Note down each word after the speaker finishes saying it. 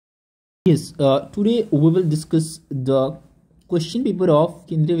Yes, today we will discuss the question paper of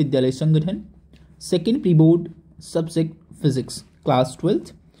Kendriya Vidyalaya Sangathan, second pre-board subject physics, class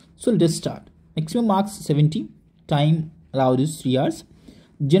 12th. So let's start. Maximum marks 70, time allowed is 3 hours.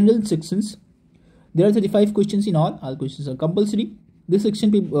 General sections. There are 35 questions in all questions are compulsory. This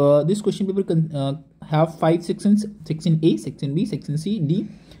question paper can have 5 sections: section A, section B, section C, D,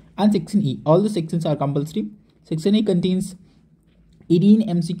 and section E. All the sections are compulsory. Section A contains 18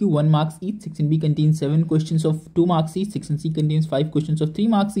 MCQ 1 marks each. Section B contains 7 questions of 2 marks each. Section C contains 5 questions of 3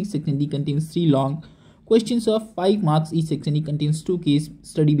 marks each. Section D contains 3 long questions of 5 marks each. Section E contains 2 case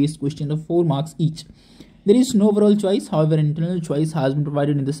study based questions of 4 marks each. There is no overall choice. However, internal choice has been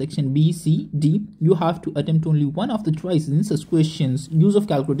provided in the section B, C, D. You have to attempt only one of the choices in such questions. Use of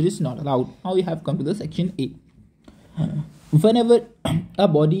calculator is not allowed. Now we have come to the section A. Whenever a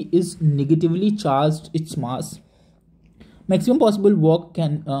body is negatively charged, its mass, maximum possible work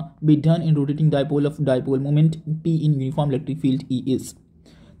can be done in rotating dipole of dipole moment P in uniform electric field E is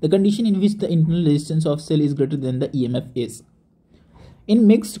the condition in which the internal resistance of cell is greater than the EMF is. In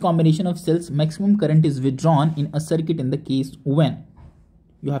mixed combination of cells, maximum current is withdrawn in a circuit in the case when.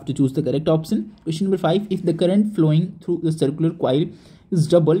 You have to choose the correct option. Question number 5. If the current flowing through the circular coil is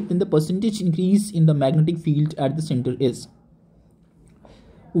doubled, then the percentage increase in the magnetic field at the center is.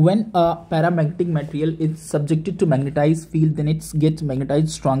 When a paramagnetic material is subjected to magnetized field, then it gets magnetized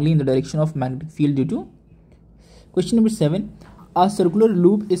strongly in the direction of magnetic field due to. Question number 7. A circular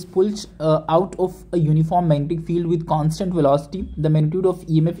loop is pulled out of a uniform magnetic field with constant velocity. The magnitude of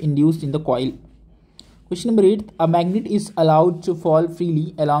EMF induced in the coil. Question number 8. A magnet is allowed to fall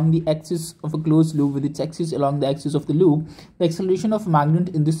freely along the axis of a closed loop with its axis along the axis of the loop. The acceleration of a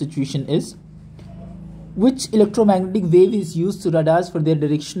magnet in this situation is. Which electromagnetic wave is used to radars for their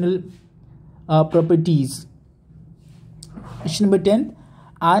directional properties? Question number 10.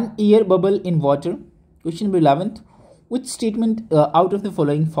 An air bubble in water. Question number 11. Which statement out of the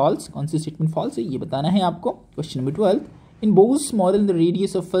following false? कौन सी statement false है ये बताना है आपको. Question number 12. In Bohr's model, the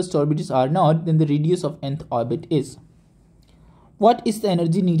radius of first orbit is R0, then the radius of nth orbit is. What is the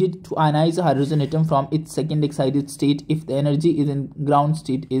energy needed to ionize a hydrogen atom from its second excited state if the energy is in ground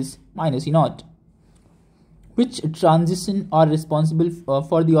state is minus E0? Which transition are responsible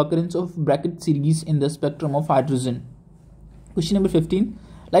for the occurrence of bracket series in the spectrum of hydrogen? Question number 15.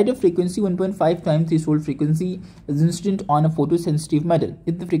 Light of frequency 1.5 times threshold frequency is incident on a photosensitive metal.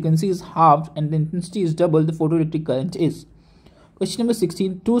 If the frequency is halved and the intensity is doubled, the photoelectric current is. Question number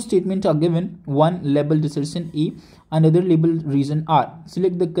 16. Two statements are given. One labeled assertion A, another labeled reason R.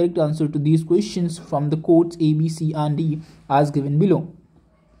 Select the correct answer to these questions from the quotes A, B, C, and D as given below.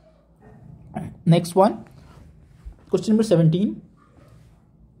 Next one. Question number 17.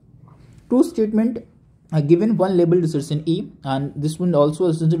 Two statements are given, one labeled assertion A and this one also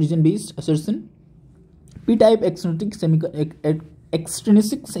is a region based assertion. P-type extrinsic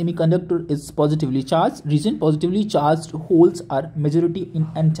semiconductor is positively charged. Reason: positively charged holes are majority in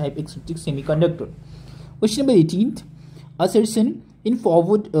N-type extrinsic semiconductor. Question number 18. Assertion: in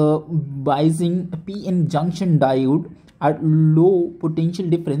forward biasing p-n junction diode at low potential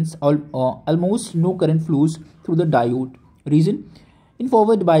difference, almost no current flows through the diode. Reason: in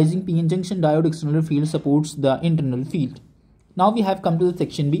forward biasing p-n junction diode, external field supports the internal field. Now we have come to the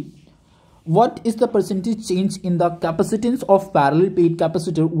section B. What is the percentage change in the capacitance of parallel plate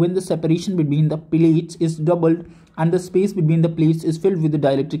capacitor when the separation between the plates is doubled and the space between the plates is filled with the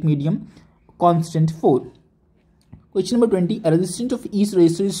dielectric medium constant 4? Question number 20. A resistance of each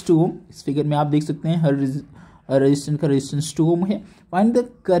resistor is 2 ohm. इस figure में आप देख सकते हैं हर resistance का resistance 2 ohm है. Find the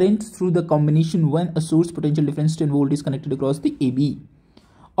current through the combination when a source potential difference 10 volt is connected across the AB.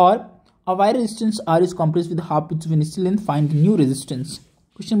 Or a wire resistance R is compressed with half its initial length. Find the new resistance.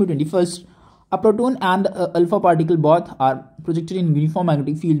 Question number 21st. A proton and alpha particle both are projected in uniform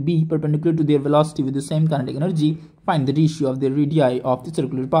magnetic field B perpendicular to their velocity with the same kinetic energy. Find the ratio of the radii of the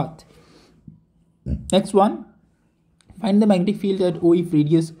circular path. Next one. Find the magnetic field at O if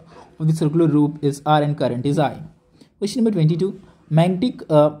radius of the circular loop is R and current is I. Question number 22. Magnetic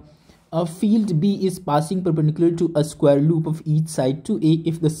field B is passing perpendicular to a square loop of each side 2A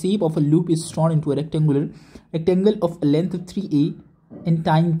if the shape of a loop is drawn into a rectangle of a length of 3A in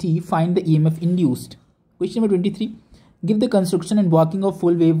time t. Find the EMF induced. Question number 23. Give the construction and working of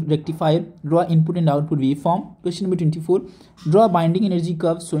full wave rectifier. Draw input and output waveform. Question number 24. Draw a binding energy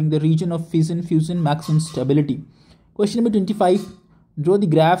curve showing the region of fission, fusion, maximum stability. Question number 25. Draw the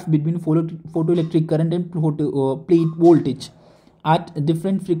graph between photoelectric current and plate voltage at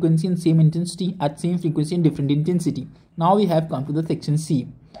different frequency and same intensity, at same frequency and different intensity. Now we have come to the section C.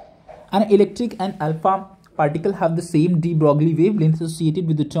 An electric and alpha particles have the same de Broglie wavelength associated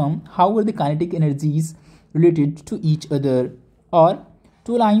with the term, how are the kinetic energies related to each other? Or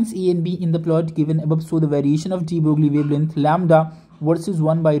two lines A and B in the plot given above show the variation of de Broglie wavelength lambda versus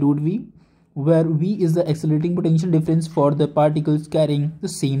 1 by root V, where V is the accelerating potential difference for the particles carrying the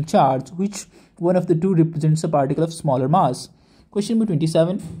same charge. Which one of the two represents a particle of smaller mass? Question number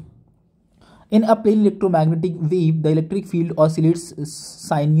 27. In a plane electromagnetic wave, the electric field oscillates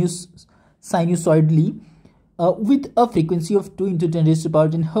sinusoidally with a frequency of 2 ×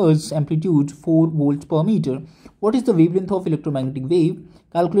 10⁻⁻⁰ Hz, amplitude 4 volts per meter. What is the wavelength of electromagnetic wave?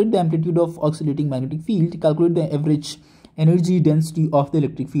 Calculate the amplitude of oscillating magnetic field. Calculate the average energy density of the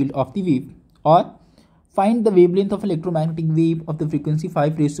electric field of the wave. Or find the wavelength of electromagnetic wave of the frequency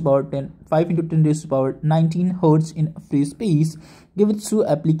 5 × 10⁻19 Hz in free space. Give its two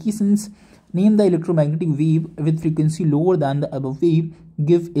applications. Name the electromagnetic wave with frequency lower than the above wave.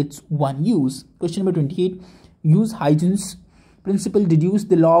 Give its one use. Question number 28. Use Huygens principle. Deduce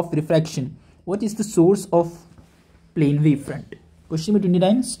the law of refraction. What is the source of plane wavefront? Question number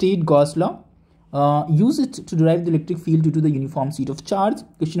 29. State Gauss law. Use it to derive the electric field due to the uniform seat of charge.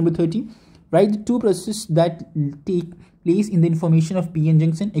 Question number 30. Write the two processes that take place in the formation of p-n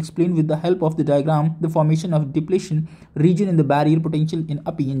junction. Explain with the help of the diagram the formation of depletion region in the barrier potential in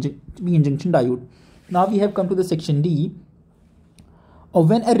a p-n junction diode. Now we have come to the section D.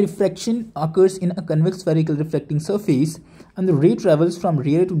 When a refraction occurs in a convex spherical reflecting surface and the ray travels from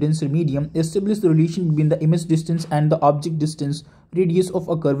rarer to denser medium, establish the relation between the image distance and the object distance radius of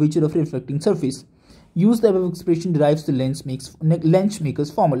a curvature of a reflecting surface. Use the above expression derives the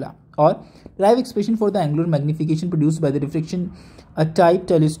Lensmaker's formula. Or derive expression for the angular magnification produced by the refraction type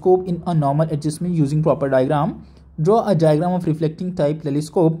telescope in a normal adjustment using proper diagram. Draw a diagram of reflecting type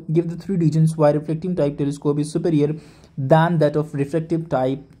telescope. Give the three reasons why reflecting type telescope is superior than that of refractive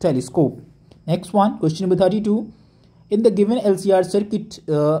type telescope. Next one, question number 32. In the given LCR circuit,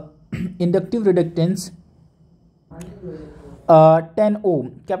 inductive reductance 10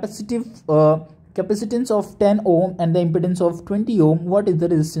 ohm, capacitance of 10 ohm and the impedance of 20 ohm. What is the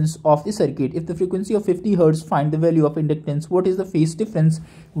resistance of the circuit? If the frequency of 50 Hz, find the value of inductance. What is the phase difference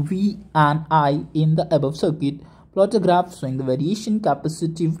V and I in the above circuit? Plot a graph showing the variation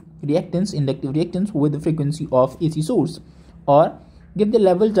capacitive reactance, inductive reactance with the frequency of AC source. Or give the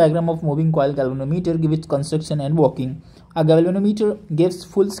level diagram of moving coil galvanometer. Give its construction and working. A galvanometer gives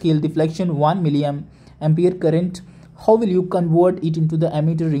full scale deflection 1 milliampere current. How will you convert it into the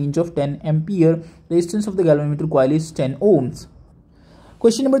ammeter range of 10 ampere? Resistance of the galvanometer coil is 10 ohms.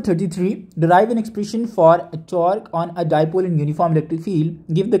 Question number 33. Derive an expression for a torque on a dipole in uniform electric field.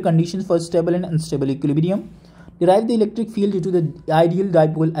 Give the conditions for stable and unstable equilibrium. Derive the electric field due to the ideal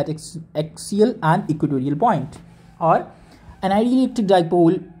dipole at axial and equatorial point. Or an ideal electric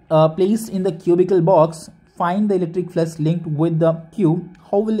dipole placed in the cubical box. Find the electric flux linked with the cube.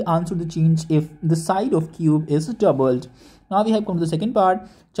 How will you answer the change if the side of cube is doubled? Now we have come to the second part.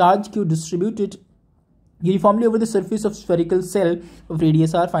 Charge Q distributed uniformly over the surface of spherical cell of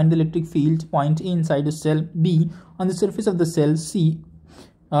radius r. Find the electric field point A inside the cell B on the surface of the cell C.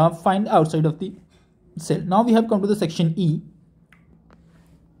 Find outside of the cell. Now we have come to the section E.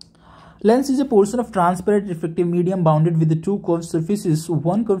 Lens is a portion of transparent reflective medium bounded with the two curved surfaces,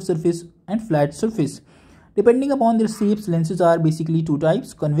 one curved surface and flat surface. Depending upon their shapes, lenses are basically two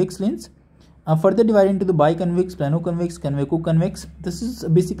types. Convex lens, further divided into the biconvex, plano-convex, conveco-convex. This is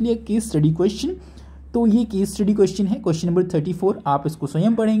basically a case study question. तो ये case study question है. Question number 34 आप इसको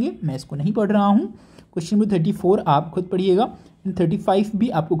स्वयं पढ़ेंगे, मैं इसको नहीं पढ़ रहा हूँ. क्वेश्चन नंबर 34 आप खुद पढ़िएगा. 35 भी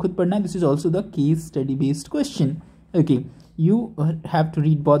आपको खुद पढ़ना है. This is also the case study based question. Okay, you have to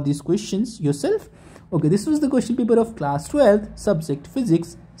read both these questions yourself. Okay, this was the question paper of class 12th subject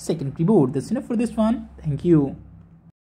physics secondary board. That's enough for this one. Thank you.